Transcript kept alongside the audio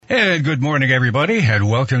And good morning, everybody, and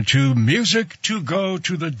welcome to Music to Go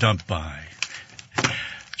to the Dump By.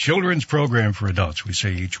 Children's program for adults, we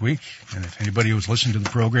say each week. And if anybody who's listened to the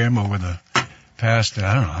program over the past,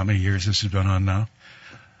 I don't know how many years this has been on now.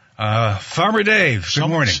 Farmer Dave, good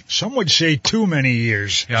morning. Some would say too many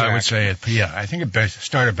years. Yeah, Jack. I would say it. Yeah, I think it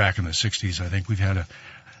started back in the 60s. I think we've had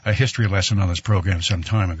a history lesson on this program some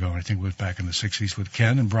time ago. I think it was back in the 60s with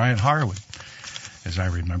Ken and Brian Harwood, as I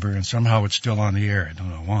remember, and somehow it's still on the air. I don't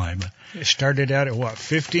know why, but it started out at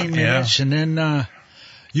 15 minutes, and then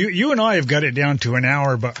you and I have got it down to an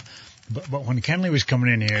hour, but when Kenley was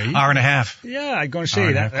coming in here, hour and a half. Yeah, I'm going to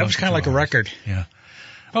say that was kind of like a record. Yeah.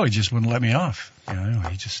 Oh, he just wouldn't let me off. You know,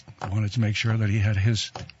 he just wanted to make sure that he had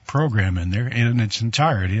his program in there in its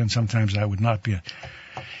entirety, and sometimes I would not be.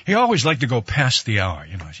 He always liked to go past the hour.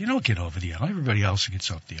 You know, you don't get over the hour. Everybody else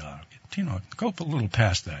gets up the hour. You know, go a little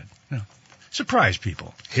past that. You know. Surprise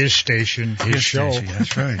people. His station, his show. Station,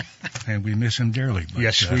 that's right. And we miss him dearly. But,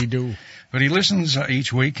 yes, we do. But he listens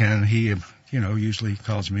each week, and he, usually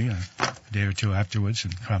calls me a day or two afterwards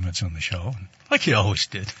and comments on the show, like he always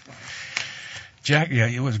did. Jack, yeah,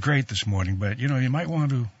 it was great this morning, but, you might want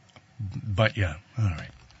to, but yeah, all right.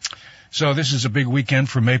 So this is a big weekend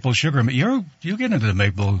for maple sugar. You get into the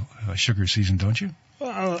maple sugar season, don't you?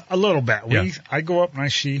 Well, a little bit. Yeah. I go up and I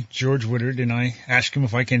see George Woodard, and I ask him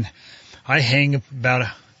if I can. I hang about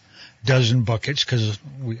a dozen buckets because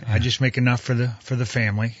I just make enough for the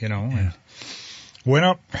family, Yeah. And went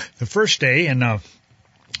up the first day, and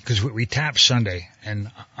because we tapped Sunday,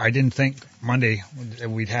 and I didn't think Monday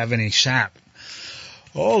we'd have any sap.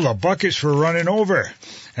 Oh, the buckets were running over,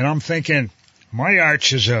 and I'm thinking my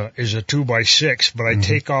arch is a 2x6, but I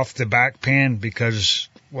take off the back pan because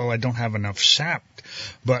I don't have enough sap,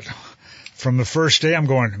 but. From the first day, I'm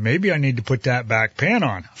going, maybe I need to put that back pan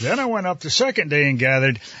on. Then I went up the second day and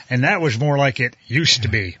gathered, and that was more like it used to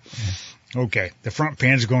be. Okay, the front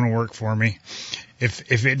pan's going to work for me.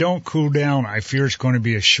 If it don't cool down, I fear it's going to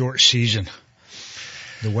be a short season.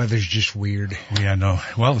 The weather's just weird. Yeah, no.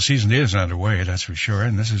 Well, the season is underway, that's for sure,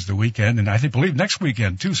 and this is the weekend, and I believe next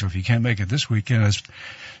weekend, too, so if you can't make it this weekend,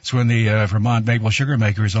 it's when the Vermont Maple Sugar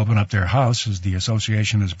Makers open up their house, as the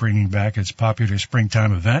association is bringing back its popular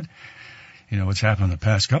springtime event. You know, what's happened the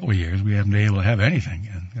past couple of years, we haven't been able to have anything,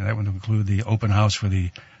 and that would include the open house for the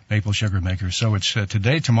Maple Sugar Makers. So it's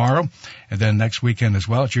today, tomorrow, and then next weekend as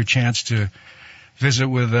well. It's your chance to visit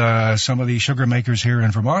with some of the sugar makers here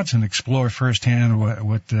in Vermont and explore firsthand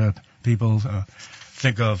what people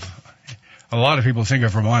think of. A lot of people think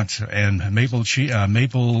of Vermont and maple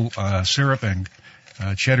syrup and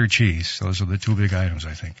cheddar cheese. Those are the two big items,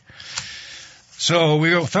 I think. So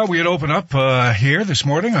we thought we'd open up here this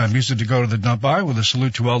morning on Music to Go to the Dump By with a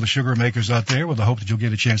salute to all the sugar makers out there, with the hope that you'll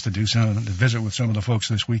get a chance to visit with some of the folks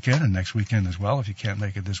this weekend and next weekend as well, if you can't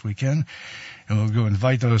make it this weekend. And we'll go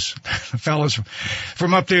invite those fellows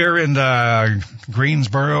from up there in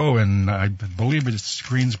Greensboro, and I believe it's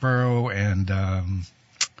Greensboro, and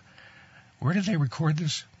where did they record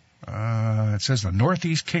this? It says the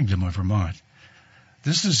Northeast Kingdom of Vermont.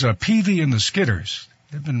 This is Peavy and the Skidders.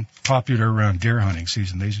 They've been popular around deer hunting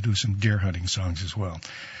season. They used to do some deer hunting songs as well.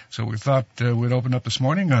 So we thought we'd open up this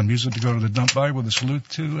morning on Music to Go to the Dump By with a salute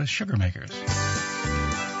to sugar makers.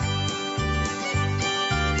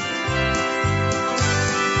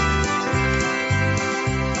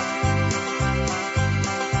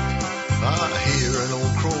 I hear an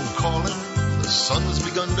old crow calling. The sun has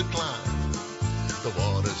begun to climb. The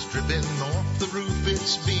water's dripping off the roof.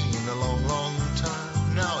 It's been a long, long time.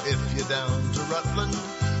 Now if you're down to Rutland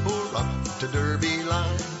or up to Derby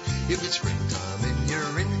line, if it's springtime and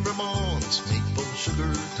you're in Vermont, it's maple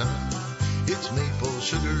sugar time. It's maple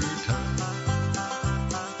sugar time.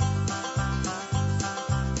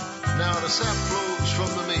 Now the sap flows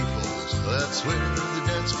from the maples, that's where the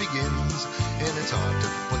dance begins. And it's hard to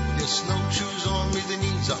put your snowshoes on with the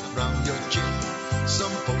knees up round your chin.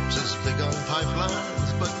 Some folks is big on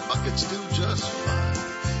pipelines, but buckets do just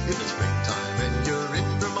fine. If it's springtime and you're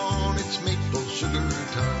in Vermont, it's maple sugar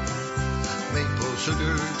time. Maple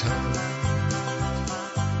sugar time.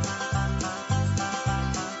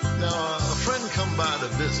 Now a friend come by to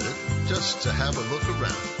visit just to have a look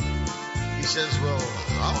around. He says, well,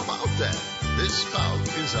 how about that? This spout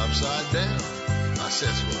is upside down. I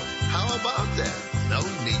says, well, how about that? No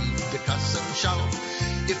need to cuss and shout.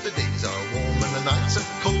 If the days are warm and the nights are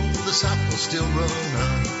cold, the sap will still run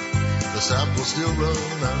out. The sap will still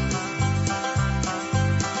run out.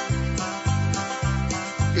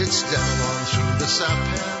 It's down on through the sap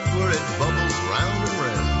pan where it bubbles round and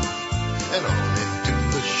round, and on into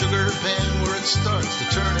the sugar pan where it starts to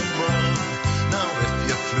turn and brown. Now if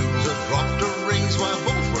your flues are dropped or raised, why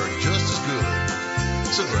both work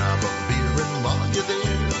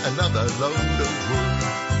another load of wood,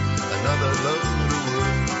 another load of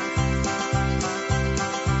wood.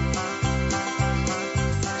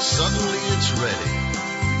 Suddenly it's ready,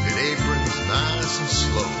 it aprons nice and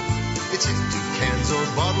slow. It's into cans or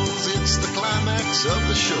bottles, it's the climax of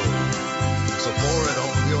the show. So pour it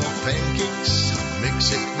on your pancakes,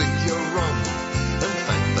 mix it with your rum, and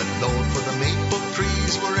thank the Lord for the maple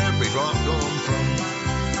trees where every drop gone from,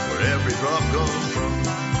 where every drop gone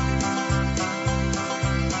from.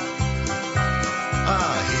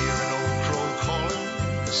 I hear an old crow calling,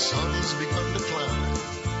 the sun's begun to climb.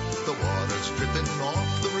 The water's dripping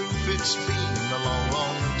off the roof, it's been a long,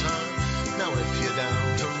 long time. Now if you're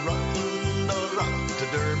down to Rutland or up to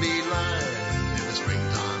Derby line, in the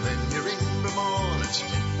springtime and you're in Vermont, it's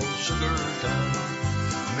maple sugar time,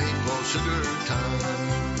 maple sugar time.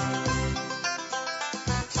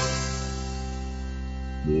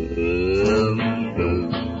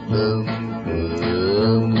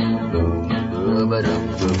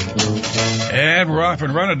 And we're off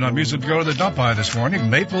and running on Music to Go to the Dump By this morning.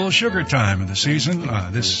 Maple sugar time of the season. By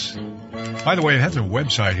the way, it has a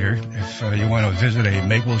website here. If you want to visit a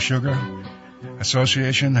Maple Sugar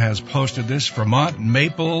Association has posted this,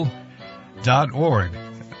 VermontMaple.org.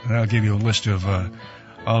 And that'll give you a list of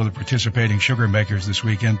all of the participating sugar makers this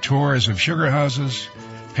weekend. Tours of sugar houses,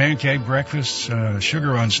 pancake breakfasts,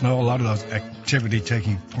 sugar on snow. A lot of those activity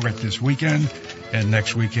taking place this weekend and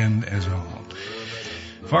next weekend as well.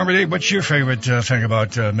 Farmer Dave, what's your favorite thing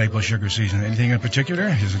about maple sugar season? Anything in particular?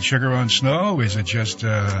 Is it sugar on snow? Is it just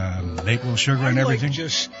maple sugar and everything?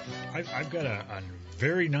 I've got a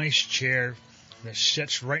very nice chair that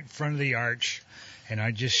sits right in front of the arch, and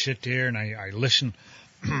I just sit there and I listen.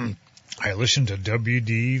 I listen to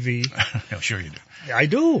WDEV. I'm sure you do. I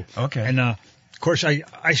do. Okay. And of course, I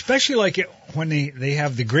especially like it when they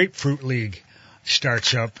have the Grapefruit League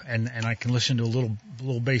starts up, and I can listen to a little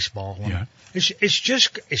baseball. Yeah.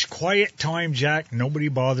 It's quiet time, Jack. Nobody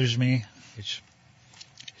bothers me. It's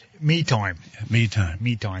me time. Me time.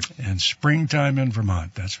 Me time. And springtime in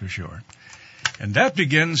Vermont, that's for sure. And that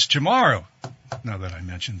begins tomorrow. Now that I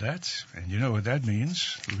mentioned that, and you know what that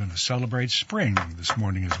means, we're going to celebrate spring this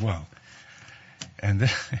morning as well.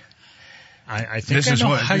 And I think I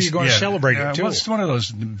know how you're going to celebrate it, too. Well, it's one of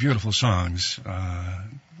those beautiful songs.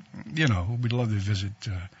 We'd love to visit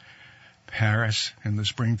Paris in the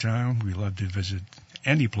springtime. We love to visit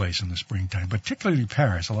any place in the springtime, particularly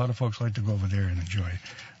Paris. A lot of folks like to go over there and enjoy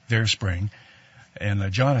their spring. And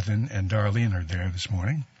Jonathan and Darlene are there this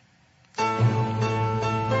morning.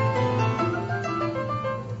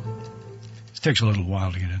 This takes a little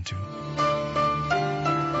while to get into.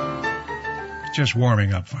 Just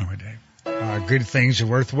warming up, Farmer Dave. Good things are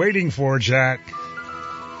worth waiting for, Jack.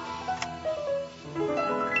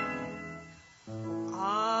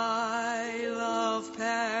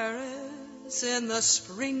 In the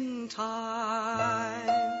springtime,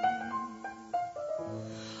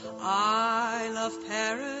 I love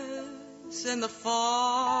Paris in the fall.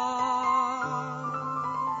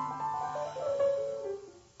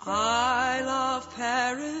 I love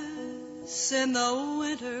Paris in the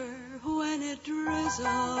winter when it drizzles.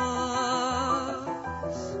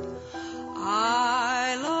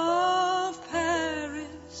 I love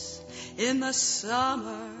Paris in the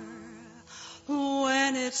summer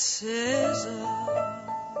when it sizzles.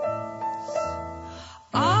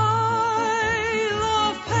 I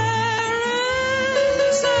love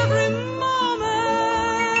Paris every moment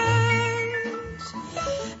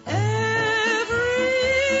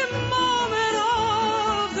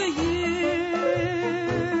of the year.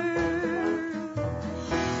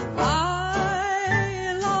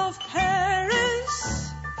 I love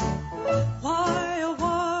Paris. Why, oh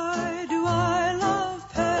why do I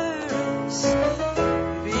love Paris?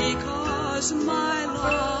 Because my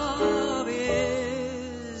love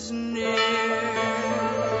is near.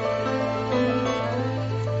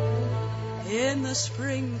 In the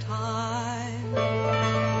springtime,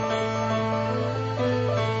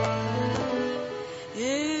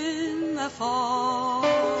 in the fall,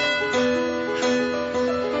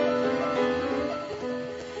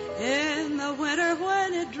 in the winter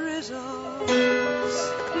when it drizzles,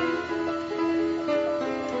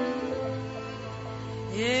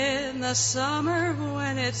 in the summer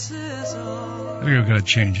when it sizzles. I think we're going to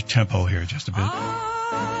change tempo here just a bit.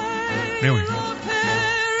 There we go.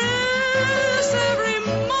 Paris every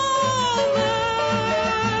moment,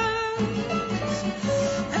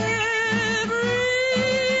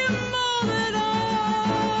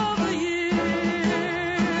 of the year.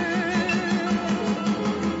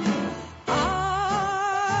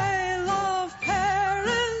 I love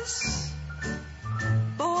Paris.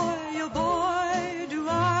 Boy, oh boy, do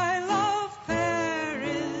I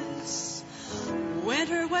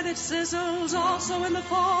when it sizzles, also in the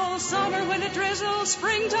fall, summer when it drizzles,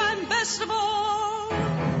 springtime best of all.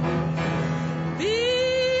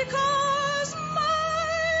 Because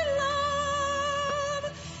my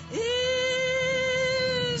love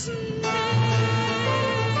is near.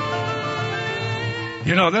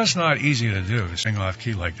 You know, that's not easy to do, to sing off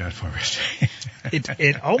key like that for us.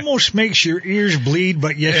 It almost makes your ears bleed,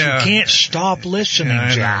 but yet Yeah. you can't stop listening, I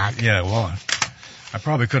know. Jack. Yeah, well, I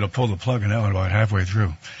probably could have pulled the plug on that one about halfway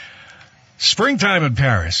through. Springtime in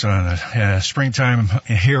Paris. Springtime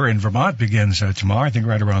here in Vermont begins tomorrow, I think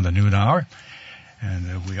right around the noon hour.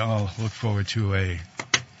 And we all look forward to a...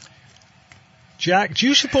 Jack, do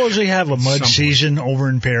you suppose they have a mud Somewhere. season over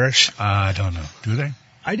in Paris? I don't know. Do they?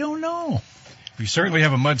 I don't know. We certainly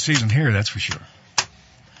have a mud season here, that's for sure.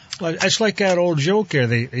 Well, it's like that old joke there.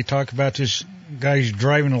 They talk about this guy's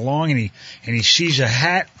driving along and he sees a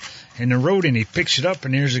hat in the road and he picks it up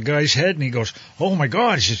and there's a guy's head and he goes, "Oh my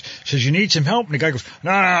God!" He says, "You need some help?" And the guy goes,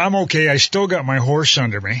 "No, I'm okay. I still got my horse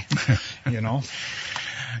under me." You know.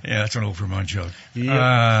 Yeah, that's an old Vermont joke. Yep.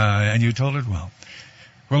 And you told it well.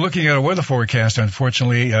 We're looking at a weather forecast,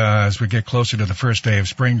 unfortunately, as we get closer to the first day of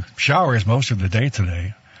spring. Showers most of the day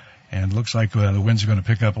today. And it looks like the winds are going to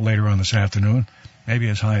pick up later on this afternoon, maybe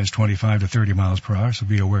as high as 25 to 30 miles per hour, so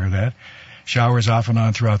be aware of that. Showers off and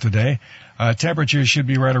on throughout the day. Temperatures should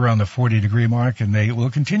be right around the 40-degree mark, and they will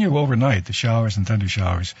continue overnight, the showers and thunder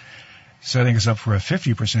showers, setting us up for a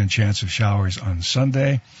 50% chance of showers on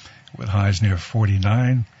Sunday, with highs near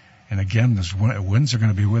 49. And again, the winds are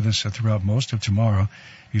going to be with us throughout most of tomorrow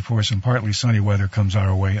before some partly sunny weather comes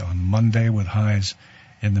our way on Monday with highs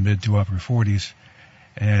in the mid to upper 40s.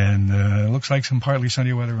 And it looks like some partly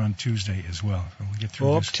sunny weather on Tuesday as well. So we'll get through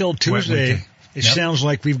Well, up this till wet Tuesday, weekend. it Yep. sounds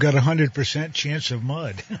like we've got 100% chance of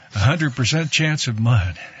mud. 100% chance of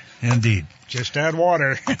mud. Indeed. Just add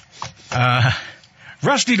water.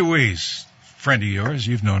 Rusty DeWeese, friend of yours.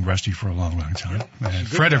 You've known Rusty for a long, long time. And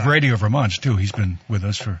friend of guy. Radio Vermont, too. He's been with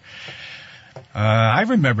us for... I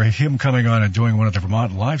remember him coming on and doing one of the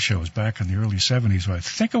Vermont live shows back in the early 70s. I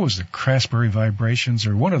think it was the Craftsbury Vibrations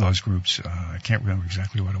or one of those groups. I can't remember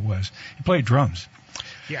exactly what it was. He played drums.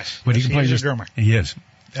 Yes. But yes, he can play he's just a drummer. He is.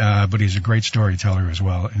 But he's a great storyteller as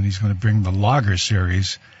well. And he's going to bring the Lager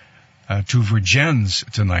series to Virgins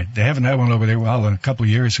tonight. They haven't had one over there, well, in a couple of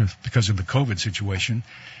years because of the COVID situation.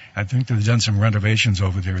 I think they've done some renovations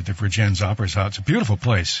over there at the Virgins Opera's House. It's a beautiful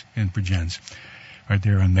place in Virgins, right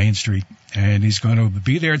there on Main Street. And he's going to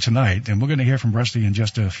be there tonight. And we're going to hear from Rusty in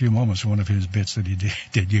just a few moments, one of his bits that he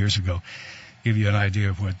did years ago. Give you an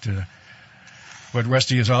idea of what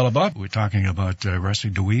Rusty is all about. We're talking about Rusty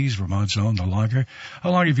DeWeese, Vermont's own, the Lager.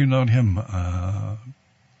 How long have you known him,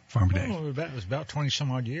 Farmer Dave? Oh, that was about 20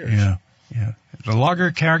 some odd years. Yeah. The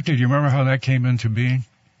Lager character, do you remember how that came into being?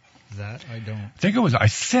 That I don't. I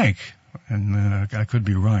think, and I could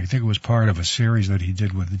be wrong, I think it was part of a series that he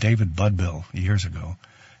did with David Budbill years ago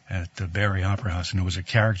at the Barrie Opera House, and there was a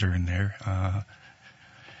character in there,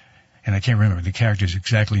 and I can't remember the character's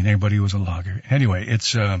exactly name, but he was a Lager. Anyway,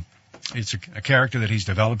 it's a character that he's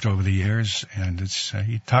developed over the years, and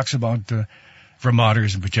he talks about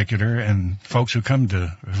Vermonters in particular and folks who come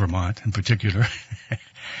to Vermont in particular.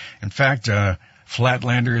 In fact,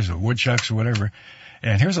 Flatlanders or Woodchucks or whatever.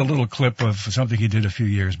 And here's a little clip of something he did a few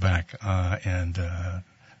years back.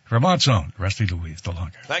 Vermont's own, Rusty DeWeese, the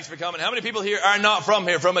Lager. Thanks for coming. How many people here are not from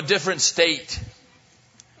here, from a different state?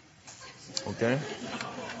 Okay.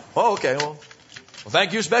 Oh, okay. Well,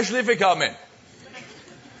 thank you especially for coming.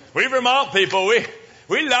 We Vermont people,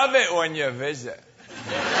 we love it when you visit.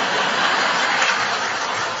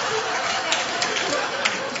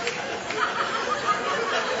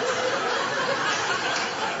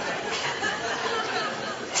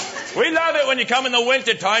 We love it when you come in the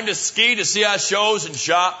winter time to ski, to see our shows and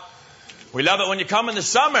shop. We love it when you come in the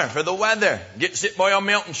summer for the weather. Get to sit by our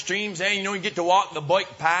mountain streams, you get to walk the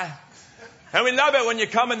bike path. And we love it when you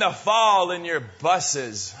come in the fall in your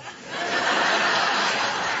buses.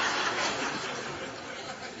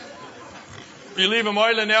 You leave them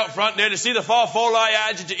oiling out front there to see the fall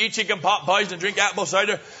foliage and to eat chicken pot pies and drink apple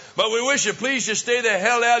cider. But we wish you please just stay the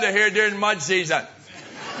hell out of here during mud season.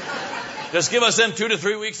 Just give us them 2 to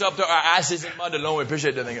 3 weeks up to our asses in mud alone. We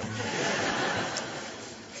appreciate that.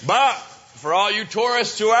 But for all you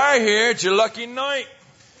tourists who are here, it's your lucky night.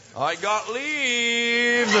 I got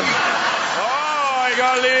leaves. I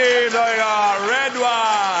got leaves. I got red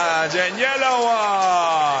ones and yellow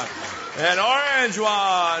ones and orange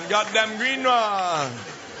ones. Got them green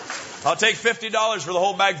ones. I'll take $50 for the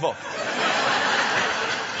whole bag full.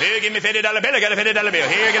 Here, give me $50 bill. I got a $50 bill.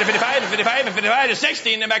 Here, get a 55, a 55, a 55, a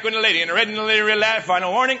 60. And then back with the lady. And a red and a lady real loud.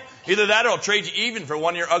 Final warning. Either that or I'll trade you even for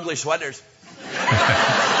one of your ugly sweaters.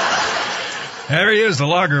 There he is, the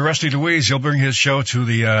logger, Rusty Louise. He'll bring his show to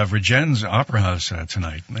the Regents Opera House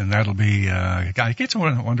tonight, and that'll be, I get to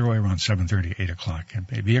underway around 7:30, 8 o'clock.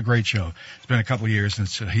 It'll be a great show. It's been a couple of years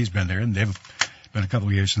since he's been there, and they've been a couple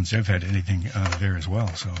of years since they've had anything there as well.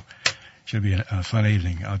 So should be a fun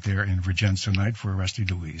evening out there in Regents tonight for Rusty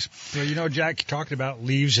Louise. Well, you know, Jack, you talked about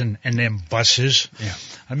leaves and them buses. Yeah.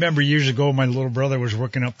 I remember years ago my little brother was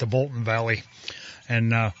working up the Bolton Valley,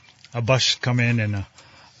 and a bus come in, and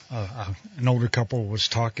an older couple was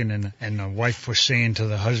talking, and the wife was saying to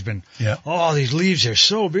the husband, yeah, "Oh, these leaves are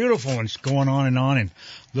so beautiful," and it's going on, and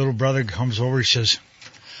little brother comes over, he says,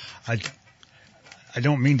 I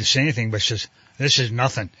don't mean to say anything, but says, "This is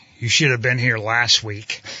nothing. You should have been here last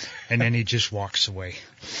week." And then he just walks away.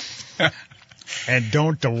 And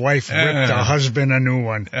don't the wife rip the husband a new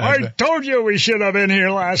one. I told you we should have been here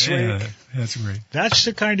last week. That's great. That's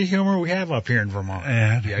the kind of humor we have up here in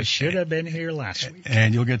Vermont. You should have been here last week.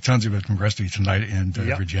 And you'll get tons of it from Rusty tonight in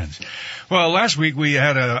Regents. Well, last week we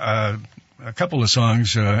had a couple of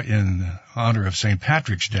songs in honor of St.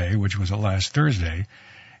 Patrick's Day, which was last Thursday.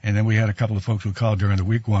 And then we had a couple of folks who called during the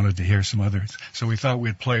week, wanted to hear some others. So we thought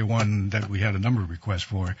we'd play one that we had a number of requests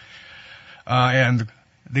for. And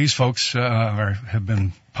these folks have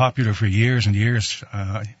been popular for years and years,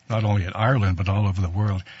 not only in Ireland, but all over the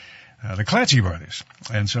world. The Clancy Brothers.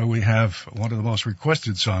 And so we have one of the most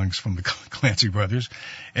requested songs from the Clancy Brothers,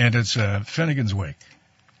 and it's Finnegan's Wake.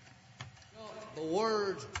 The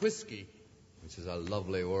word whiskey, which is a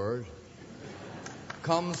lovely word,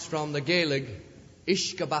 comes from the Gaelic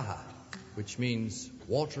Ishkabaha, which means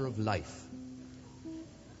water of life.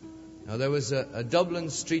 Now, there was a Dublin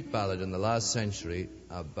street ballad in the last century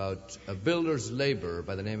about a builder's labourer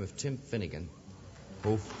by the name of Tim Finnegan,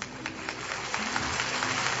 who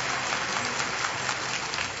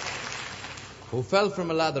fell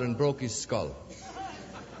from a ladder and broke his skull.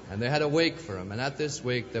 And they had a wake for him, and at this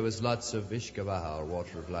wake there was lots of Ishkabaha, or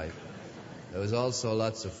water of life. There was also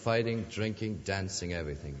lots of fighting, drinking, dancing,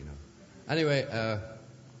 everything, you know. Anyway,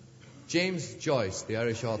 James Joyce, the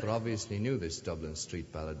Irish author, obviously knew this Dublin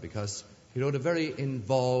street ballad because he wrote a very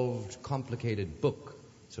involved, complicated book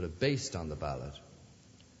sort of based on the ballad.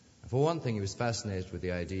 For one thing, he was fascinated with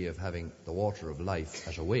the idea of having the water of life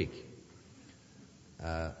at a wake.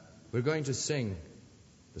 We're going to sing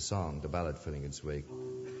the song, the ballad Finnegan's Wake.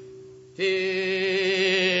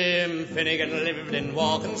 Tim Finnegan lived in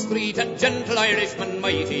Walking Street, a gentle Irishman,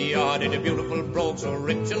 mighty odd, in a beautiful brogue so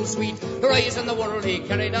rich and sweet. The rise in the world he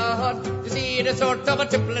carried on, to see the sort of a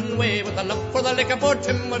tippling way, with a love for the liquor, for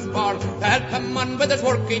Tim was born to help him on with his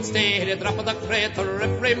work each day. He'd drop of the crater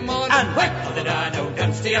every morning, and whack did I know,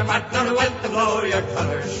 dance to your partner, went to blow your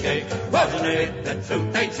colours shake. Wasn't it the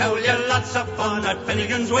truth? I tell you, lots of fun at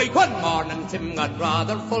Finnegan's Wake. One morning Tim got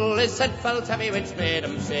rather full, his head felt heavy, which made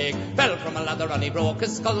him shake. Fell from a ladder and he broke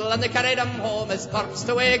his skull, and they carried him home his corpse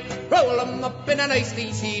to wake. Roll him up in a nice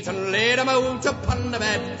neat sheet and laid him out upon the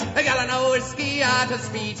bed. A gallon of whiskey at his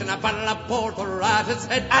feet and a bottle of porter at his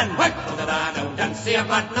head. And whack did I know, dance to your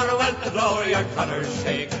partner, well to blow your colours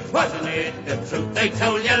shake. Wasn't it the truth? They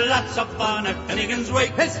tell you, lots of fun at Finnegan's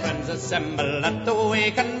Wake. His friends assembled at the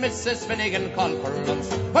wake, and Mrs. Finnegan called for lunch.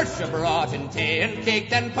 First she brought in tea and cake,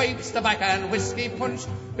 then pipes, tobacco and whiskey punch.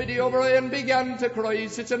 Biddy O'Brien began to cry,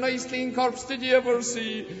 such a nice clean corpse did you ever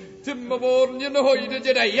see? Tim O'Born, you know how did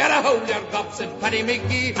you die? Yalla hold your cup, said Paddy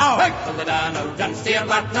Mickey. Oh, heck the Dano, dance to your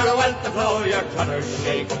partner, well to blow your colours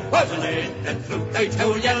shake. Wasn't it the truth? I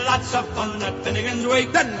tell you, lots of fun at Finnegan's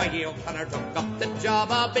Wake. Then Maggie O'Connor took up the job,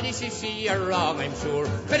 oh, Biddy she her wrong, I'm sure.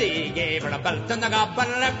 Biddy gave her a belt and a gob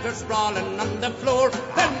and left her sprawling on the floor.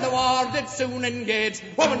 Then the war did soon engage,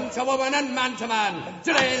 woman to woman and man to man.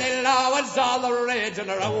 Gilly law was all the rage, and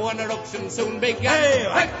a row and eruption soon began. Hey,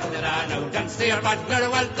 heck the Dano, dance to your partner,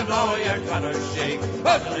 well to blow your colours shake.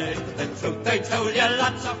 Wasn't it the truth? I told you,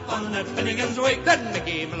 lots of fun at Finnegan's Wake. Then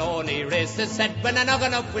Mickey Maloney raised his head when a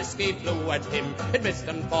noggin of whiskey flew at him. It missed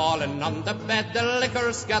and fallen on the bed, the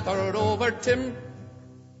liquor scattered over Tim.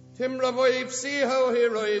 Tim revived, see how he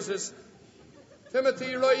rises.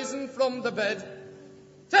 Timothy rising from the bed.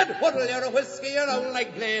 Said, what'll your whiskey around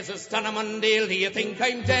like blazes? Tonamundale, do you think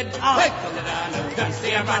I'm dead? Wake from the Dano, dance to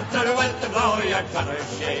your partner, well to blow your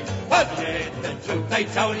colours shake. Wasn't it the truth? I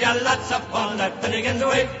told you, lots of fun at Finnegan's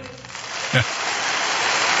Wake.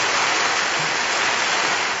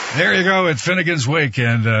 There you go at Finnegan's Wake,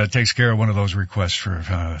 and takes care of one of those requests for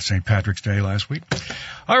St. Patrick's Day last week.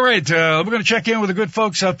 All right, we're going to check in with the good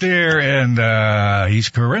folks up there in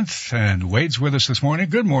East Corinth, and Wade's with us this morning.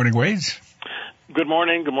 Good morning, Wade. Good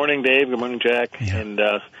morning. Good morning, Dave. Good morning, Jack. Yeah. And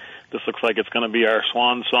this looks like it's going to be our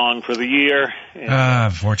swan song for the year.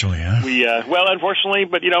 Unfortunately, huh? Well, unfortunately,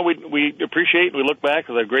 but we appreciate. We look back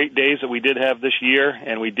at the great days that we did have this year,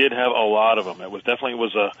 and we did have a lot of them. It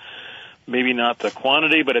was a maybe not the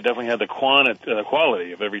quantity, but it definitely had the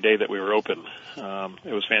quality of every day that we were open.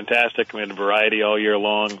 It was fantastic. We had a variety all year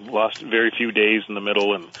long. Lost very few days in the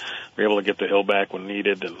middle, and we were able to get the hill back when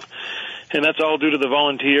needed. And that's all due to the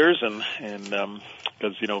volunteers, and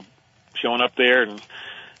because showing up there and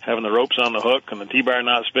having the ropes on the hook and the T-bar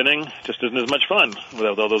not spinning just isn't as much fun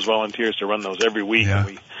without all those volunteers to run those every week. Yeah. And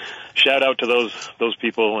we shout out to those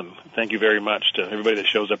people, and thank you very much to everybody that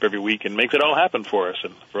shows up every week and makes it all happen for us,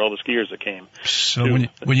 and for all the skiers that came. So when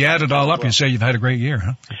you add it all up, you say you've had a great year,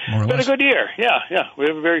 huh? More or It's been less. a good year. Yeah. We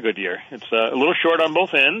have a very good year. It's a little short on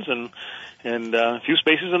both ends, and a few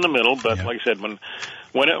spaces in the middle, but Yeah. like I said,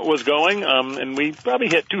 when it was going, and we probably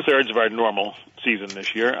hit 2/3 of our normal season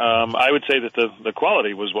this year, I would say that the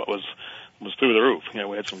quality was what was through the roof.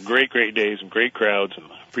 We had some great days and great crowds, and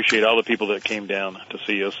appreciate all the people that came down to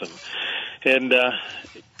see us. And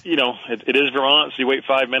it is Vermont, so you wait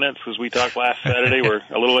 5 minutes, because we talked last Saturday. We're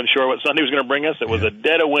a little unsure what Sunday was going to bring us. It was a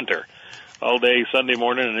dead of winter all day Sunday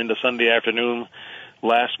morning and into Sunday afternoon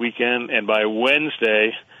last weekend, and by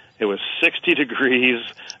Wednesday it was 60 degrees,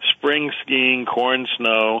 spring skiing, corn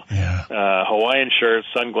snow, Hawaiian shirts,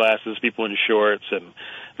 sunglasses, people in shorts, and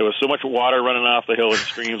there was so much water running off the hill and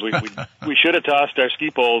streams. We should have tossed our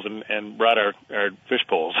ski poles and brought our fish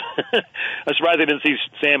poles. I'm surprised they didn't see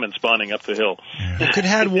salmon spawning up the hill. You could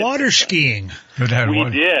have had water skiing. We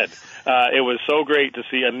did. It was so great to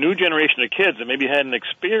see a new generation of kids that maybe hadn't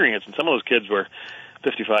experienced, and some of those kids were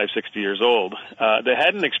 55, 60 years old, that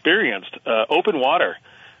hadn't experienced open water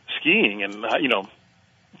skiing and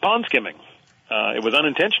pond skimming. It was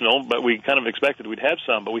unintentional, but we kind of expected we'd have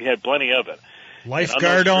some, but we had plenty of it.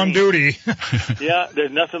 Lifeguard on duty. Yeah,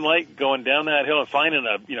 there's nothing like going down that hill and finding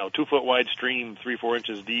a 2-foot wide stream, 3-4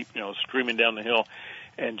 inches deep, streaming down the hill,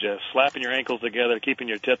 and just slapping your ankles together, keeping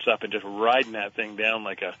your tips up, and just riding that thing down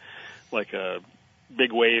like a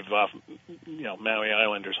big wave off Maui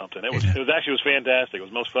Island or something. It was fantastic. It was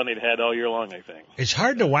the most fun they'd had all year long, I think. It's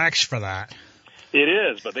hard to wax for that. It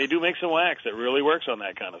is, but they do make some wax that really works on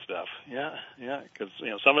that kind of stuff. Yeah, because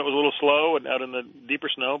some of it was a little slow and out in the deeper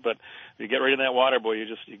snow, but you get right in that water, boy,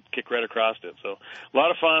 you kick right across it. So a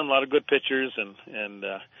lot of fun, a lot of good pictures, and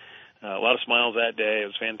a lot of smiles that day. It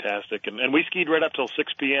was fantastic, and we skied right up till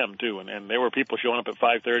 6 p.m. too, and there were people showing up at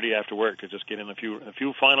 5:30 after work to just get in a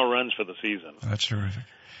few final runs for the season. That's terrific.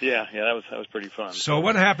 Yeah, that was pretty fun. So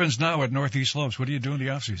what happens now at Northeast Slopes? What do you do in the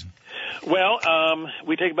off season? Well,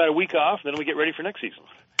 we take about a week off, then we get ready for next season.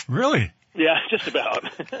 Really? Yeah, just about.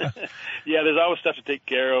 Yeah, there's always stuff to take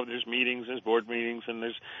care of. There's meetings, there's board meetings, and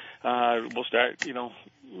there's we'll start,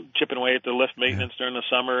 chipping away at the lift maintenance during the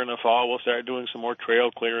summer and the fall. We'll start doing some more trail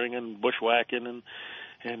clearing and bushwhacking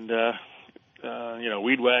and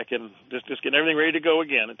weed whacking, just getting everything ready to go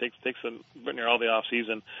again. It takes all the off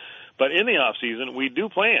season. But in the off season, we do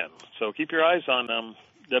plan. So keep your eyes on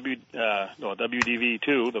WDV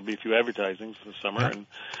too. There'll be a few advertisings this summer, and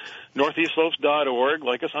northeastslopes.org.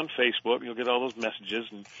 Like us on Facebook, you'll get all those messages.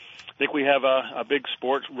 And I think we have a big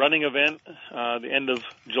sports running event the end of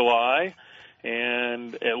July,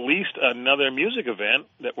 and at least another music event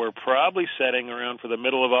that we're probably setting around for the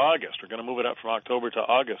middle of August. We're going to move it up from October to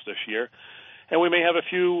August this year. And we may have a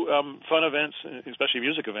few fun events, especially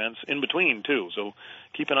music events, in between, too. So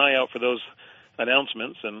keep an eye out for those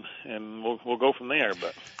announcements, and we'll go from there.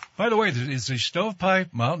 But by the way, is the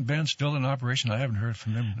Stovepipe Mountain Band still in operation? I haven't heard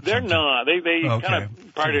from them. They're not. They Okay. kind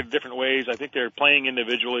of parted different ways. I think they're playing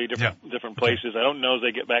individually, different places. I don't know as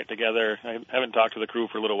they get back together. I haven't talked to the crew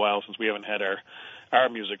for a little while since we haven't had our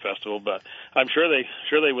music festival, but I'm sure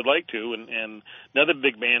they would like to. And another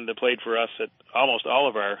big band that played for us at almost all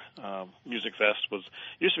of our music fest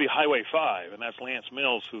used to be Highway 5, and that's Lance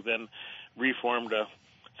Mills, who then reformed a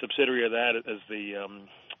subsidiary of that as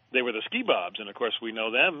they were the Ski Bobs, and of course we know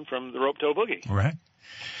them from the Rope Toe Boogie. Right.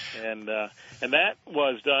 And that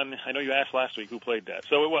was done. I know you asked last week who played that.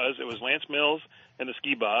 So it was Lance Mills and the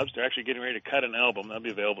Ski Bobs. They're actually getting ready to cut an album. That'll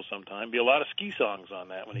be available sometime. Be a lot of ski songs on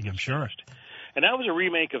that when he gets finished. And that was a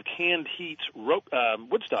remake of Canned Heat's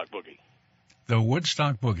Woodstock Boogie. The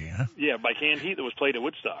Woodstock Boogie, huh? Yeah, by Canned Heat that was played at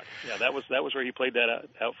Woodstock. Yeah, that was where he played that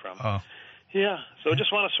out from. Oh. Yeah, so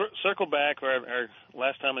just want to circle back our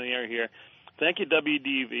last time in the air here. thank you,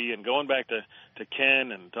 WDV, and going back to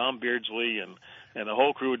Ken and Tom Beardsley and the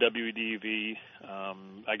whole crew of WDV.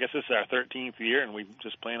 I guess this is our 13th year, and we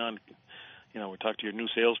just plan on, we talk to your new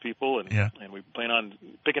salespeople, and we plan on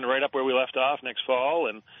picking it right up where we left off next fall.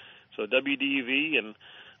 And so WDV and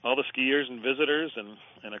all the skiers and visitors,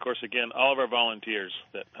 and of course, again, all of our volunteers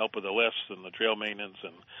that help with the lifts and the trail maintenance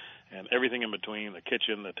and everything in between, the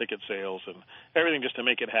kitchen, the ticket sales, and everything just to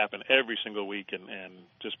make it happen every single week and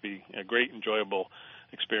just be a great, enjoyable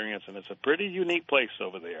experience. And it's a pretty unique place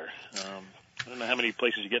over there. I don't know how many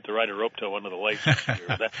places you get to ride a rope tow under the lights this year.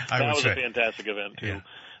 That was a fantastic event, too. Yeah.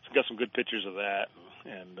 So we've got some good pictures of that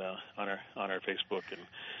and on our Facebook,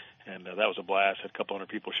 and that was a blast. Had a couple hundred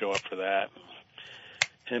people show up for that.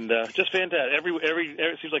 And just fantastic.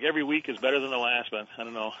 It seems like every week is better than the last, but I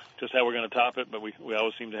don't know just how we're going to top it, but we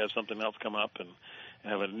always seem to have something else come up and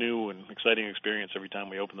have a new and exciting experience every time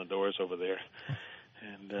we open the doors over there.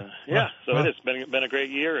 And it's been a great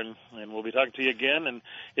year, and we'll be talking to you again. And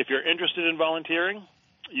if you're interested in volunteering,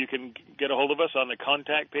 you can get a hold of us on the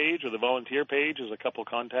contact page or the volunteer page. There's a couple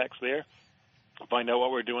contacts there. Find out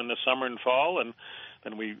what we're doing this summer and fall, and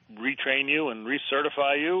then we retrain you and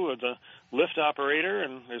recertify you as a lift operator.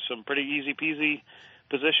 And there's some pretty easy peasy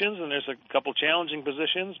positions, and there's a couple challenging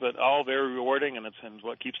positions, but all very rewarding, and it's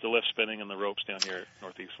what keeps the lift spinning and the ropes down here at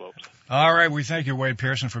Northeast Slopes. All right, we thank you, Wade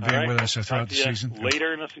Pearson, for being with us throughout the season.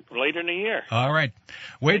 Later in the year. All right,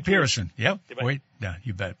 Wade Pearson. Yep, Wade. Yeah,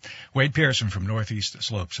 you bet. Wade Pearson from Northeast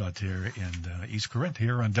Slopes out there in East Corinth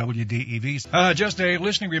here on WDEV. Just a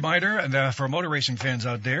listening reminder, and for motor racing fans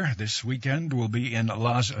out there, this weekend we'll be in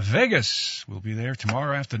Las Vegas. We'll be there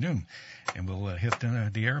tomorrow afternoon, and we'll hit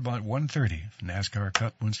the air about 1:30. NASCAR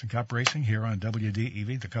Cup, Winston Cup Racing here on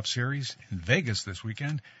WDEV, the Cup Series in Vegas this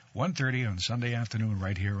weekend, 1:30 on Sunday afternoon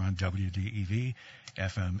right here on WDEV.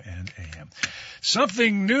 FM and AM.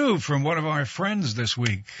 Something new from one of our friends this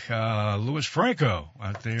week, Louis Franco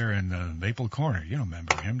out there in Maple Corner. You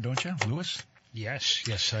remember him, don't you, Louis?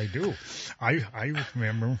 Yes, I do. I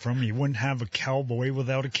remember him from You Wouldn't Have a Cowboy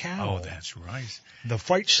Without a Cow. Oh, that's right. The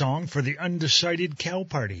fight song for the Undecided Cow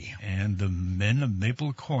Party. And the Men of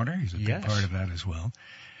Maple Corner. He's a big part of that as well.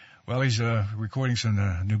 Well, he's recording some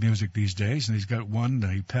new music these days, and he's got one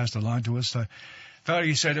that he passed along to us. Thought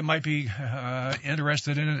he said it might be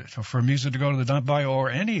interested in it for music to go to the dump by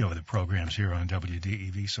or any of the programs here on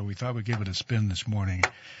WDEV, so we thought we'd give it a spin this morning.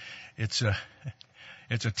 It's a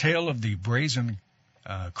tale of the brazen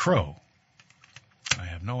crow. I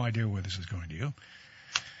have no idea where this is going to you.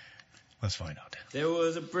 Let's find out. There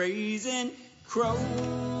was a brazen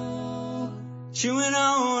crow chewing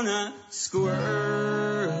on a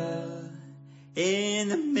squirrel in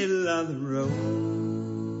the middle of the road.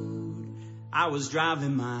 I was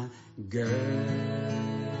driving my girl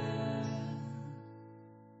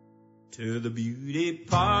to the beauty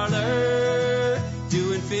parlor,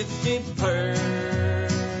 doing 50 per.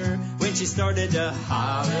 When she started to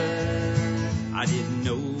holler, I didn't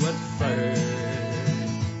know what for,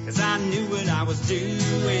 'cause I knew what I was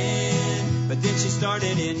doing. But then she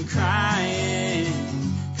started in crying,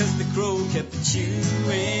 'cause the crow kept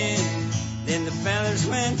chewing. Then the feathers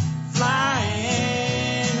went flying.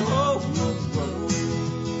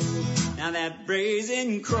 Now that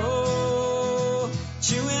brazen crow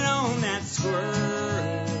chewing on that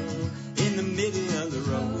squirrel in the middle of the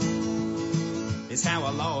road is how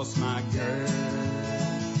I lost my girl.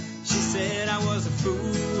 She said I was a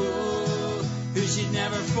fool who she'd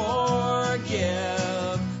never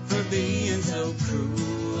forgive for being so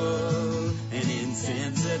cruel and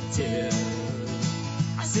insensitive.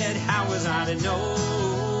 I said, how was I to know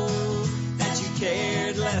that you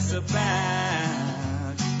cared less about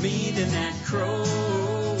me than that crow?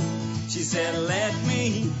 She said, let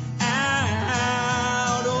me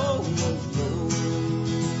out. Oh.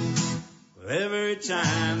 Well, every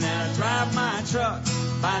time that I drive my truck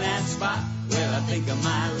by that spot, well, I think of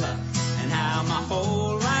my luck and how my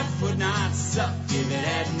whole life would not suck if it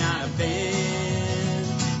had not been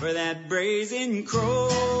for that brazen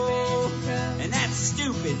crow and that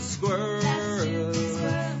stupid squirrel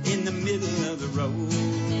in the middle of the road.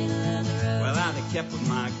 Well, I'd have kept with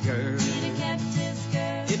my girl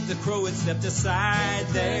if the crow had stepped aside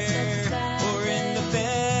there, or in the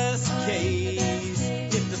best case,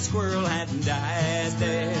 if the squirrel hadn't died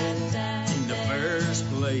there in the first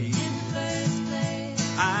place.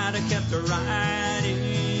 I'd have kept her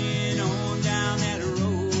riding on down that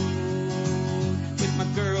road with my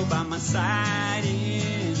girl by my side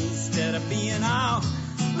instead of being all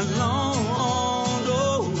alone.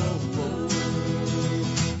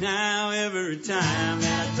 Now every time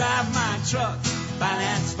that I drive my truck by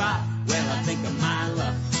that spot, well, I think of my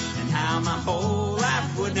luck and how how my whole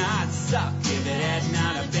life would not suck if it had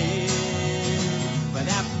not have been for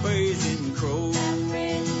that brazen crow.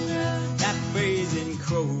 That brazen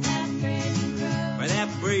crow. For that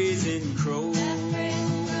brazen crow.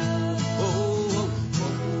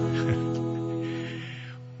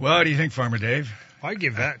 Well, what do you think, Farmer Dave? I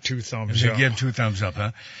give that 2 thumbs You up. give 2 thumbs up,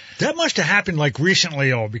 huh? That must have happened like recently,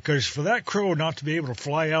 though, because for that crow not to be able to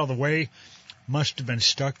fly out of the way, must have been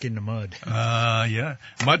stuck in the mud. Yeah.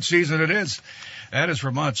 Mud season it is. That is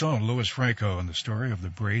Vermont's own Louis Franco and the story of the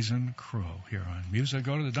Brazen Crow here on Music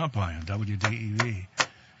Go to the Dump Eye on WDEV.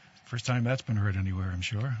 First time that's been heard anywhere, I'm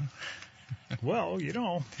sure. Well, you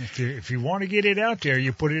know, if you want to get it out there,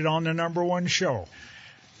 you put it on the #1 show.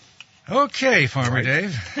 Okay, Farmer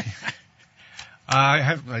Dave. I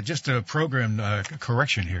have just a program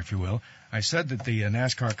correction here, if you will. I said that the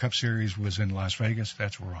NASCAR Cup Series was in Las Vegas.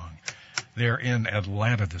 That's wrong. They're in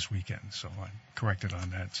Atlanta this weekend, so I corrected on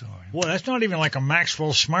that. Well, that's not even like a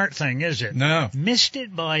Maxwell Smart thing, is it? No. Missed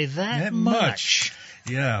it by that much.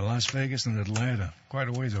 Yeah, Las Vegas and Atlanta. Quite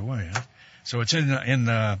a ways away, huh? So it's in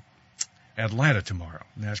Atlanta tomorrow,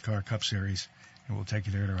 NASCAR Cup Series. And we'll take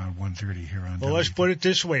you there at around 1:30 here on Well, let's put it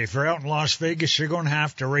this way. If they're out in Las Vegas, you're going to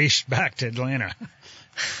have to race back to Atlanta.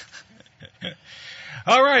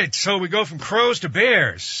 All right, so we go from crows to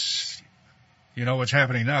bears. You know what's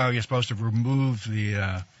happening now. You're supposed to remove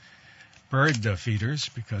the bird feeders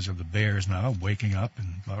because of the bears now waking up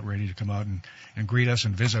and about ready to come out and greet us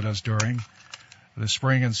and visit us during the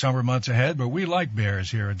spring and summer months ahead. But we like bears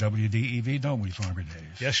here at WDEV, don't we, Farmer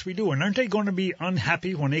Dave? Yes, we do. And aren't they going to be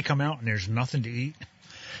unhappy when they come out and there's nothing to eat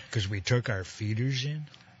because we took our feeders in?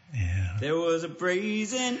 Yeah. There was a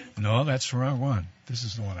brazen. No, that's the wrong one. This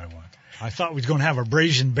is the one I want. I thought we was going to have a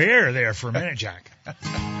brazen bear there for a minute, Jack.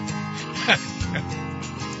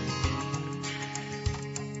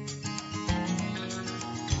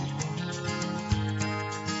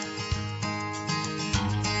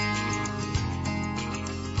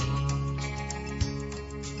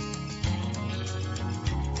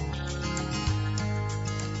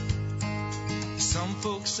 Some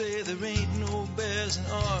folks say there ain't no bears in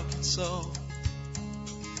Arkansas.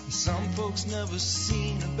 And some folks never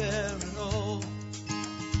seen a bear at all.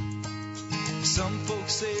 Some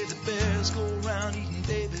folks say the bears go around eating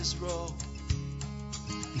babies raw.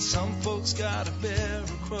 And some folks got a bear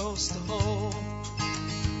across the hall.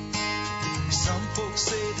 Some folks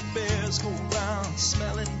say the bears go around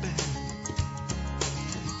smelling bear.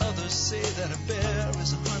 Others say that a bear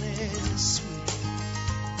is honey sweet.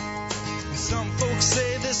 Some folks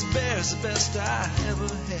say this bear's the best I ever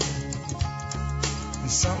had. And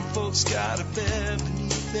some folks got a bear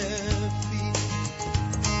beneath their feet.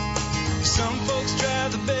 Some folks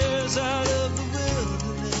drive the bears out of the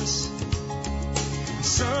wilderness. And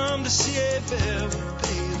some to see a bear will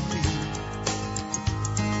pay a fee.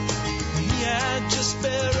 And me, I just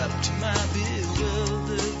bear up to my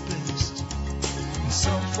bewildered best. And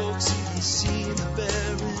some folks even see the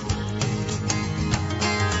bear in me.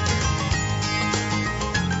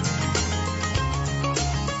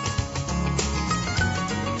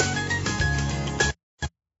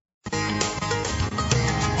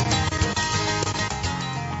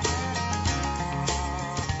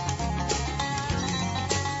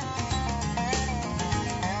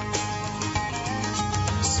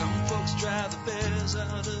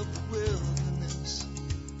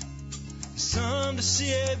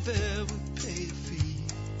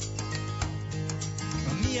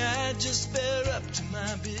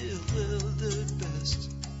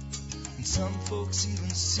 Folks even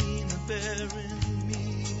seen the bear in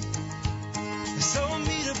me. So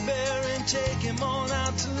meet a bear and take him on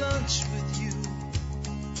out to lunch with you.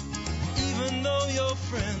 Even though your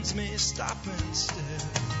friends may stop and stare,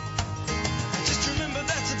 just remember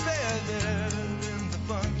that's a bear there in the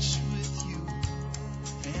bunch with you.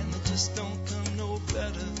 And they just don't come no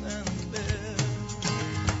better than a bear.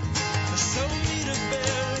 So meet a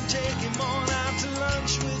bear and take him on out to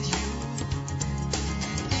lunch with you.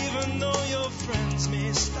 Even though your friends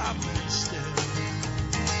may stop and stare,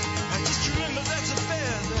 I just remember that's a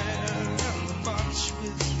bear there in the bunch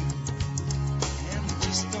with you. And they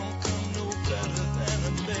just don't come no better than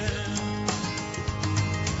a bear.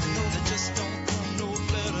 No, they just don't come no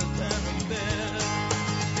better than a bear.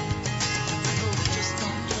 No, they just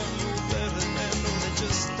don't come no better than. No, they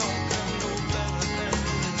just don't come no better than.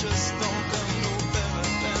 No, they just don't come no better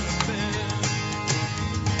than a bear.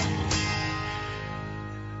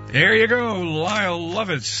 There you go, Lyle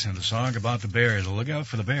Lovitz, and the song about the bears. Look out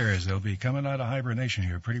for the bears. They'll be coming out of hibernation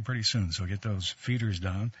here pretty soon, so get those feeders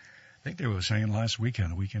down. I think they were saying last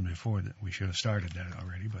weekend, the weekend before, that we should have started that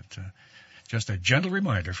already, but Just a gentle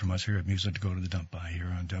reminder from us here at Music to Go to the Dump By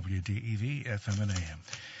here on WDEV, FM and AM.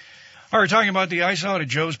 All right, talking about the ice out at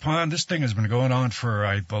Joe's Pond. This thing has been going on for,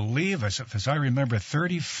 I believe, as I remember,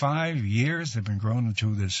 35 years. They've been growing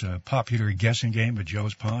into this popular guessing game at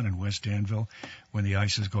Joe's Pond in West Danville when the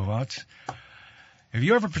ices go out. Have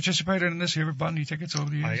you ever participated in this? You ever bought any tickets over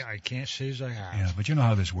the years? I can't say as I have. Yeah, but you know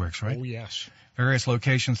how this works, right? Oh, yes. Various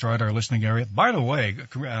locations throughout our listening area. By the way,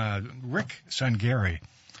 Rick Sungari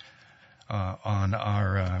on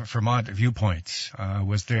our Vermont Viewpoints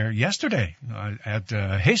was there yesterday at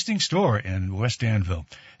Hastings Store in West Danville.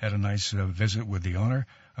 Had a nice visit with the owner,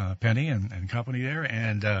 Penny and company there.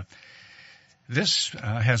 And this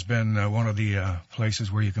has been one of the places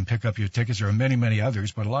where you can pick up your tickets. There are many, many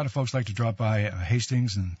others, but a lot of folks like to drop by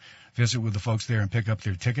Hastings and visit with the folks there and pick up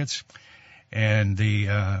their tickets. And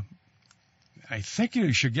I think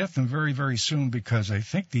you should get them very, very soon, because I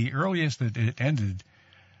think the earliest that it ended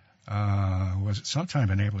was sometime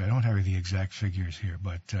in April. I don't have the exact figures here,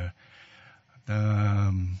 but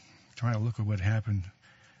trying to look at what happened.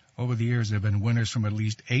 Over the years, there have been winners from at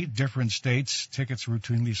least 8 different states. Tickets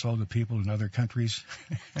routinely sold to people in other countries.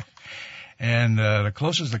 And the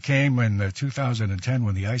closest that came in 2010,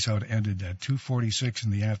 when the ice out ended at 2:46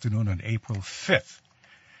 in the afternoon on April 5th.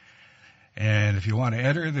 And if you want to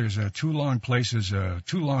enter, there's two long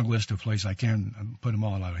list of places. I can't put them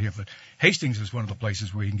all out here, but Hastings is one of the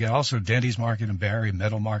places where you can get. Also, Denny's Market in Barrie,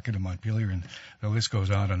 Meadow Market in Montpelier, and the list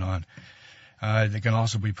goes on and on. They can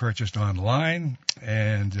also be purchased online,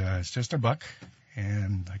 and it's just $1.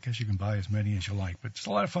 And I guess you can buy as many as you like. But it's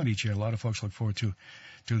a lot of fun each year. A lot of folks look forward to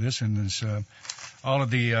this. And there's all of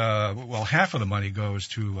the, half of the money goes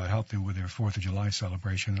to help them with their 4th of July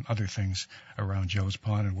celebration and other things around Joe's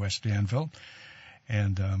Pond in West Danville.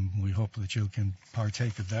 And we hope that you can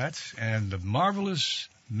partake of that. And the marvelous,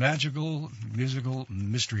 magical, musical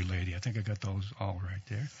Mystery Lady, I think I got those all right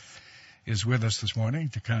there, is with us this morning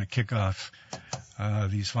to kind of kick off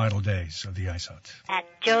these final days of the ice out. At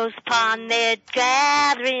Joe's Pond they're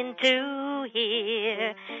gathering to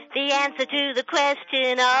hear the answer to the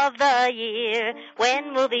question of the year.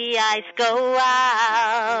 When will the ice go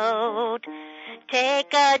out?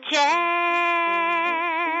 Take a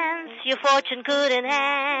chance, your fortune could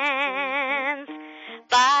enhance.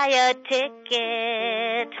 Buy a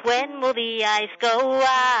ticket, when will the ice go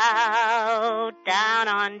out? Down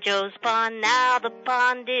on Joe's Pond, now the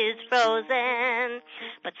pond is frozen,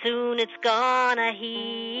 but soon it's gonna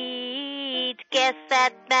heat. Guess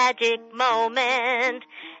that magic moment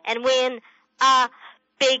and win a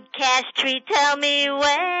big cash treat. Tell me when.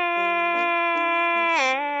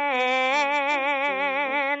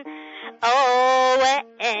 Oh,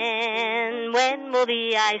 when will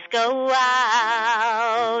the ice go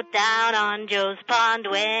out? Down on Joe's Pond,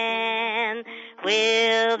 when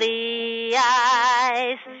will the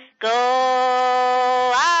ice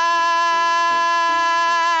go out?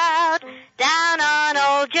 Down on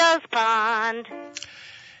old Joe's Pond.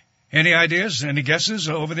 Any ideas, any guesses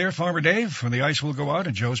over there, Farmer Dave, when the ice will go out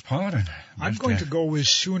at Joe's Pond? And I'm going to go with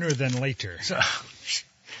sooner than later. So,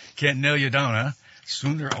 can't nail you down, huh?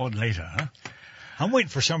 Sooner or later, huh? I'm waiting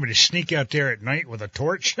for somebody to sneak out there at night with a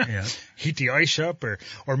torch, heat the ice up, or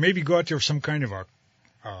maybe go out there with some kind of a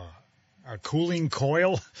cooling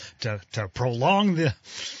coil to prolong the.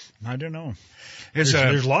 I don't know. There's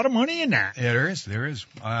a lot of money in that. Yeah, there is.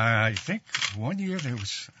 I think one year I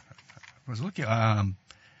was looking. I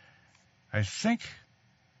think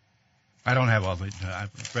I don't have all the.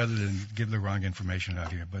 Rather than give the wrong information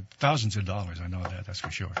out here, but thousands of dollars. I know that's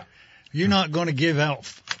for sure. You're not going to give out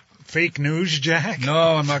fake news, Jack?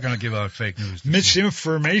 No, I'm not going to give out fake news.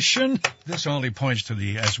 Misinformation? This only points to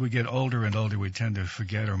as we get older and older, we tend to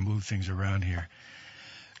forget or move things around here.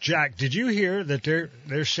 Jack, did you hear that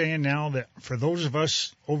they're saying now that for those of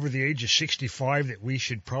us over the age of 65 that we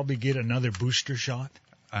should probably get another booster shot?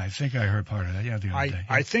 I think I heard part of that, the other day. Yeah.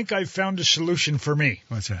 I think I found a solution for me.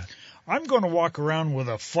 What's that? I'm going to walk around with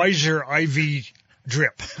a Pfizer IV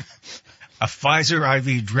drip. A Pfizer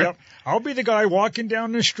IV drip? Yep. I'll be the guy walking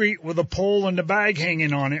down the street with a pole and the bag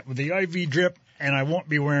hanging on it with the IV drip, and I won't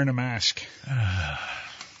be wearing a mask.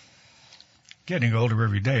 Getting older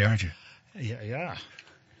every day, aren't you? Yeah.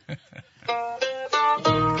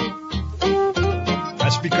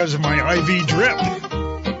 That's because of my IV drip.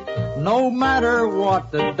 No matter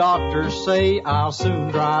what the doctors say, I'll soon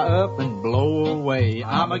dry up and blow away.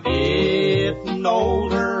 I'm a-getting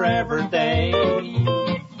older every day.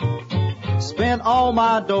 Spent all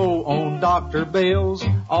my dough on doctor bills.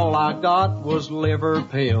 All I got was liver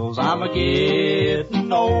pills. I'm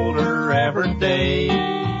a-getting older every day.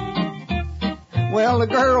 Well, the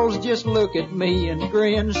girls just look at me and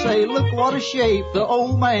grin, say, look what a shape the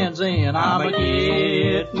old man's in. I'm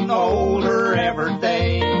a-getting older every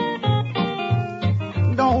day.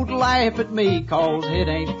 Don't laugh at me, 'cause it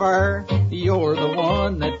ain't fair. You're the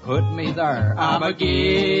one that put me there. I'm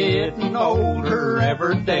a-getting older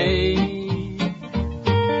every day.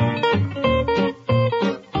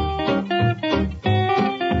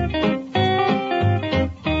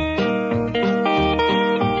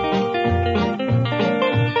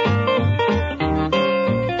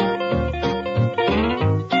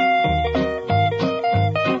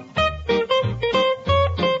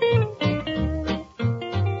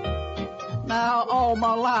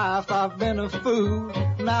 I've been a fool.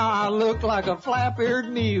 Now I look like a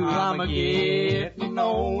flap-eared mule. I'm a-getting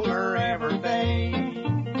older every day.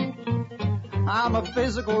 I'm a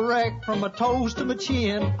physical wreck from my toes to my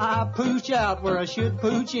chin. I pooch out where I should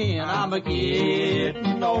pooch in. I'm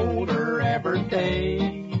a-getting older every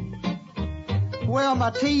day. Well, my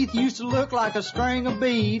teeth used to look like a string of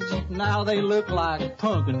beads. Now they look like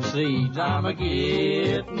pumpkin seeds. I'm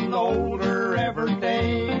a-getting older every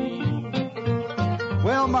day.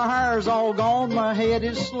 Well, my hair's all gone, my head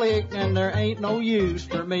is slick, and there ain't no use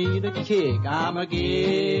for me to kick. I'm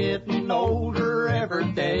a-getting older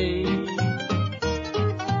every day.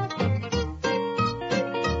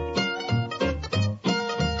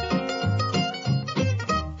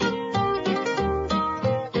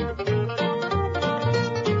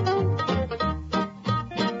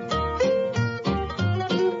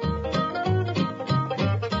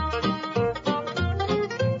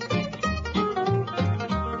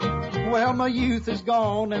 Well, my youth is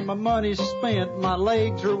gone and my money's spent. My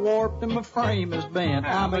legs are warped and my frame is bent.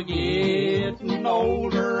 I'm a-getting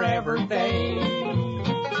older every day.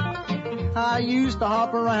 I used to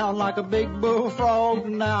hop around like a big bullfrog.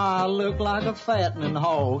 Now I look like a fattening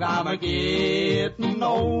hog. I'm a-getting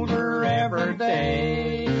older every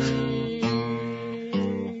day.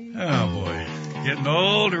 Oh, boy. Getting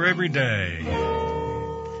older every day.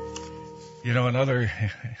 You know, another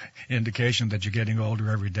indication that you're getting older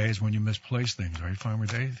every day is when you misplace things, right, Farmer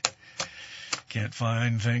Dave? Can't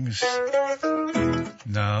find things.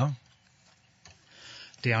 No.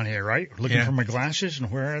 Down here, right? Looking for my glasses, and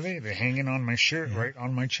where are they? They're hanging on my shirt, right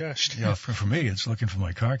on my chest. Yeah, for me, it's looking for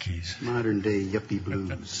my car keys. Modern day yuppie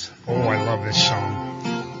blues. Oh, I love this song.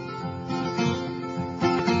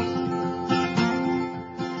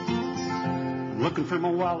 I'm looking for my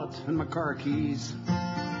wallet and my car keys.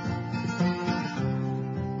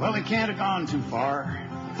 Well, they can't have gone too far.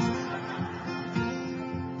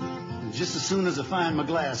 Just as soon as I find my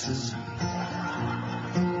glasses,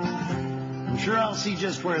 I'm sure I'll see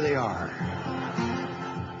just where they are.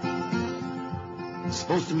 I'm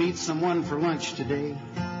supposed to meet someone for lunch today,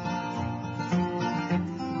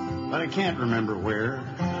 but I can't remember where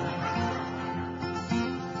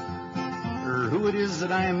or who it is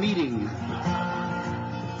that I am meeting.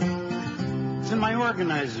 It's in my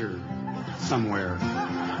organizer somewhere.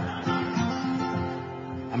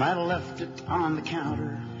 I might have left it on the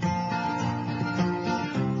counter,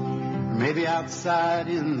 or maybe outside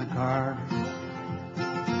in the car.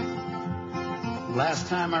 Last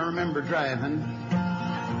time I remember driving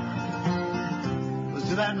was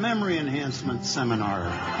to that memory enhancement seminar.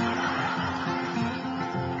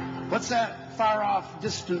 What's that far-off,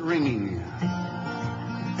 distant ringing?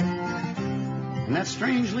 And that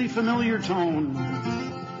strangely familiar tone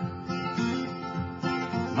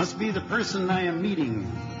must be the person I am meeting,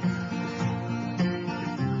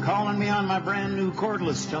 calling me on my brand new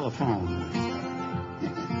cordless telephone.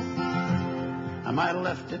 I might have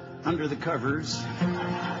left it under the covers,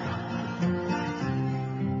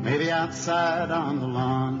 maybe outside on the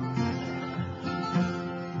lawn.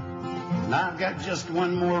 And I've got just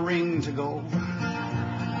one more ring to go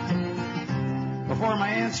before my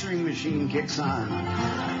answering machine kicks on.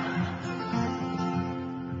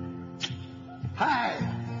 Hi,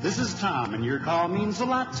 this is Tom, and your call means a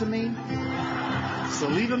lot to me. So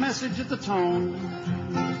leave a message at the tone,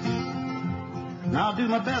 and I'll do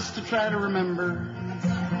my best to try to remember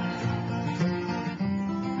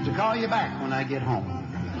to call you back when I get home.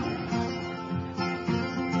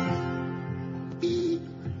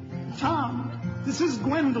 Tom, this is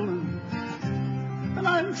Gwendolyn, and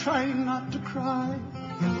I'm trying not to cry.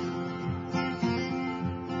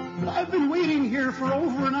 But I've been waiting here for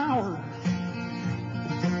over an hour.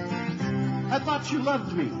 I thought you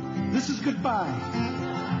loved me. This is goodbye.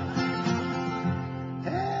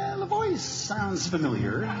 The voice sounds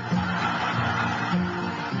familiar.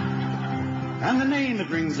 And the name, it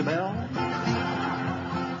rings a bell.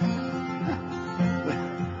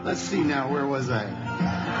 Let's see now, where was I?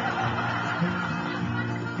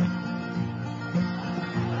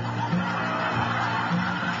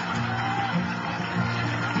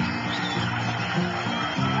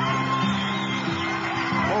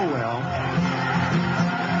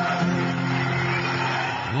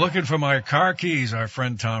 looking for my car keys. Our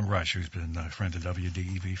friend Tom Rush, who's been a friend of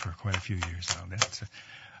WDEV for quite a few years now. That's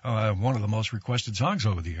one of the most requested songs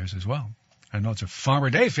over the years as well. I know it's a Farmer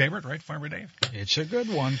Dave favorite, right, Farmer Dave? It's a good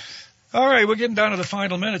one. All right, we're getting down to the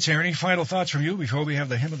final minutes here. Any final thoughts from you before we have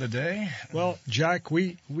the hymn of the day? Well, Jack,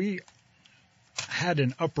 we had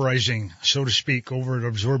an uprising, so to speak, over at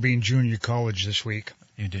Absorbing Junior College this week.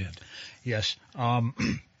 You did? Yes.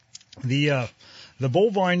 The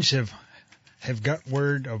Bovines have got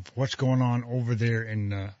word of what's going on over there in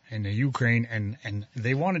the Ukraine, and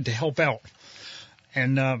they wanted to help out.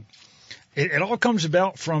 And it all comes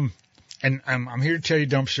about from, and I'm here to tell you,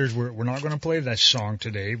 Dumpsters, we're not going to play that song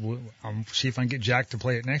today. I'll see if I can get Jack to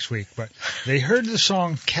play it next week. But they heard the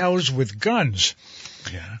song Cows with Guns,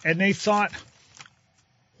 and they thought,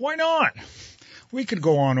 why not? We could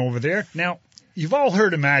go on over there. Now, you've all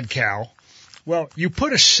heard of Mad Cow. Well, you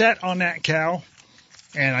put a set on that cow,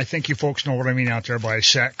 and I think you folks know what I mean out there by a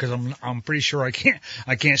set, because I'm pretty sure I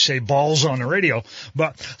can't say balls on the radio,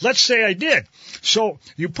 but let's say I did. So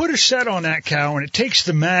you put a set on that cow, and it takes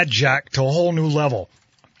the Mad Jack to a whole new level.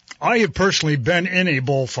 I have personally been in a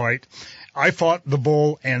bullfight. I fought the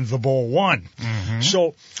bull, and the bull won. Mm-hmm.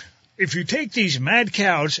 So if you take these mad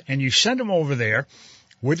cows and you send them over there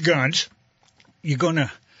with guns, you're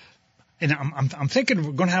gonna. And I'm thinking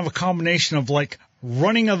we're going to have a combination of like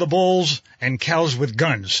running of the bulls and cows with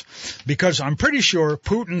guns, because I'm pretty sure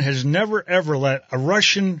Putin has never ever let a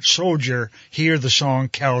Russian soldier hear the song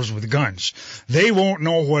Cows with Guns. They won't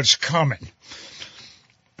know what's coming.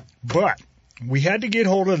 But we had to get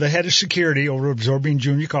hold of the head of security over at Absorbing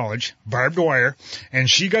Junior College, Barb Dwyer, and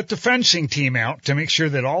she got the fencing team out to make sure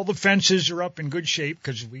that all the fences are up in good shape,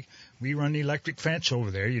 because we run the electric fence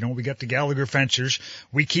over there. You know, we got the Gallagher fencers.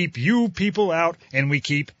 We keep you people out, and we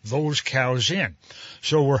keep those cows in.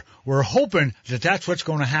 So we're hoping that that's what's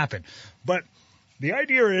going to happen. But the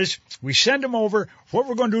idea is we send them over. What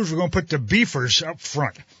we're going to do is we're going to put the beefers up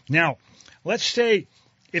front. Now, let's say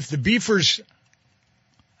if the beefers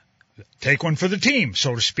take one for the team,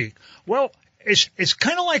 so to speak. Well, it's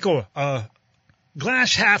kind of like a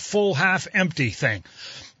glass half full, half empty thing,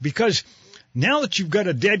 because now that you've got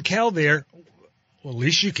a dead cow there, well, at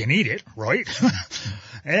least you can eat it, right?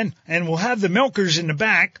 and we'll have the milkers in the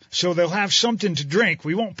back, so they'll have something to drink.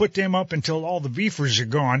 We won't put them up until all the beefers are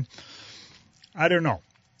gone. I don't know.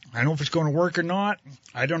 I don't know if it's going to work or not.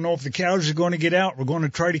 I don't know if the cows are going to get out. We're going to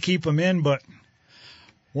try to keep them in, but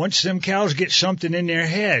once them cows get something in their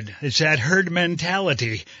head, it's that herd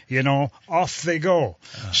mentality, you know, off they go.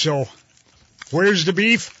 So where's the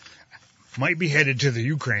beef? Might be headed to the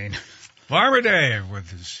Ukraine. Farmer Dave with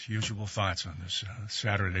his usual thoughts on this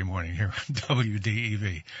Saturday morning here on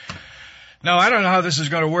WDEV. Now, I don't know how this is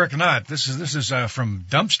going to work or not. This is from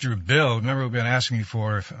Dumpster Bill. Remember, we've been asking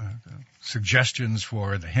for suggestions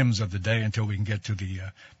for the hymns of the day until we can get to the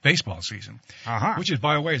baseball season, which is,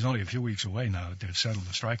 by the way, is only a few weeks away now. They've settled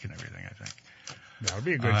the strike and everything, I think. That would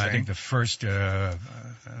be a good thing. I think the first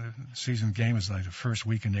season game is like the first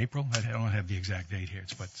week in April. I don't have the exact date here,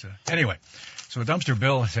 but anyway. So Dumpster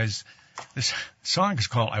Bill says this song is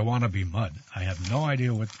called "I Want to Be Mud." I have no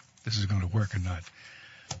idea what this is going to work or not.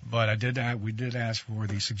 But we did ask for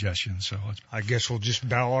these suggestions, so I guess we'll just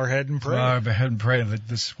bow our head and pray. Bow our head and pray that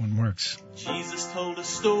this one works. Jesus told a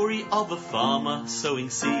story of a farmer sowing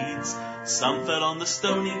seeds. Some fell on the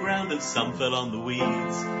stony ground and some fell on the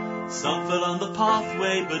weeds. Some fell on the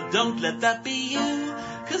pathway, but don't let that be you,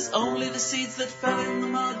 'cause only the seeds that fell in the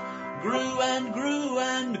mud grew and grew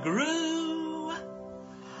and grew.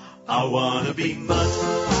 I wanna be mud.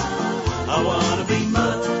 I wanna be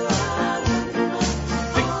mud.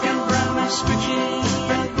 Switching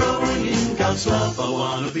and growing in God's love. I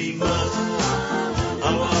want to be mud.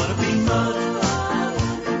 I want to be mud.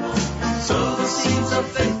 So the seeds of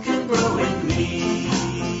faith can grow in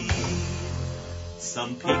me.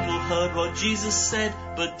 Some people heard what Jesus said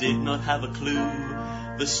but did not have a clue.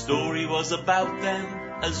 The story was about them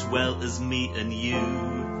as well as me and you.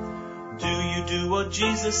 Do you do what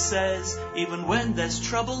Jesus says even when there's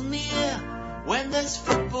trouble near? When there's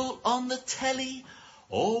football on the telly?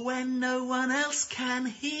 Or when no one else can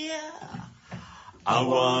hear? I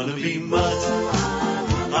wanna be mud.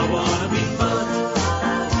 I wanna be mud.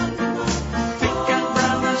 Thick and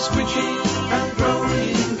brown and squidgy and growing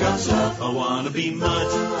in God's love. I wanna be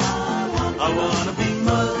mud. I wanna be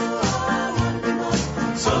mud.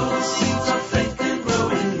 So the seeds of faith can grow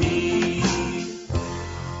in me.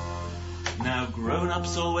 Now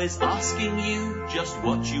grown-ups always asking you just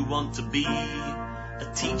what you want to be.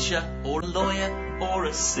 A teacher or a lawyer or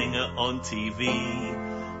a singer on TV.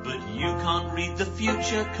 But you can't read the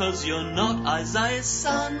future 'cause you're not Isaiah's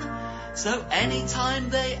son. So anytime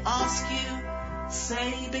they ask you,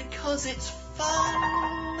 say because it's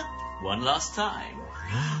fun. One last time.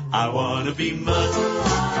 I wanna be mud.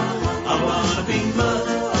 I wanna be mud.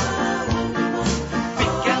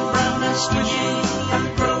 Big and brown and squishy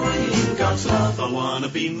and growing in God's love. I wanna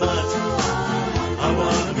be mud. I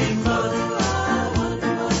wanna be mud.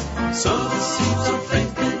 So the seeds of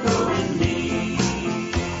faith can grow in me.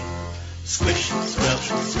 Squish, squelch,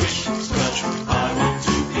 squish, squelch. I want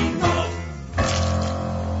to be mud.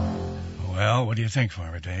 Well, what do you think,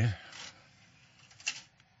 Farmer Dave?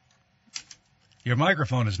 Your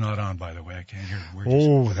microphone is not on, by the way. I can't hear a word you say.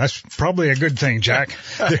 Oh, that's probably a good thing, Jack.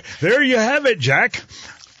 There you have it, Jack.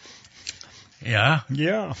 Yeah?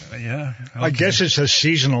 Yeah. Yeah. Okay. I guess it's a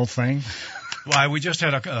seasonal thing. Well, we just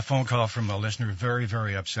had a phone call from a listener very,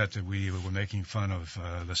 very upset that we were making fun of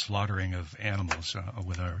the slaughtering of animals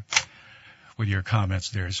with your comments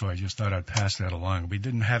there, so I just thought I'd pass that along. We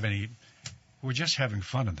didn't have any... We're just having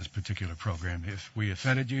fun in this particular program. If we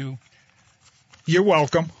offended you... You're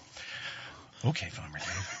welcome. Okay, Farmer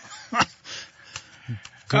Dave.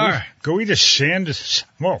 Go eat a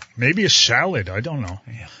maybe a salad. I don't know.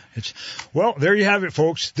 Yeah. Well, there you have it,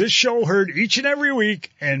 folks. This show heard each and every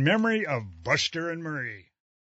week in memory of Buster and Marie.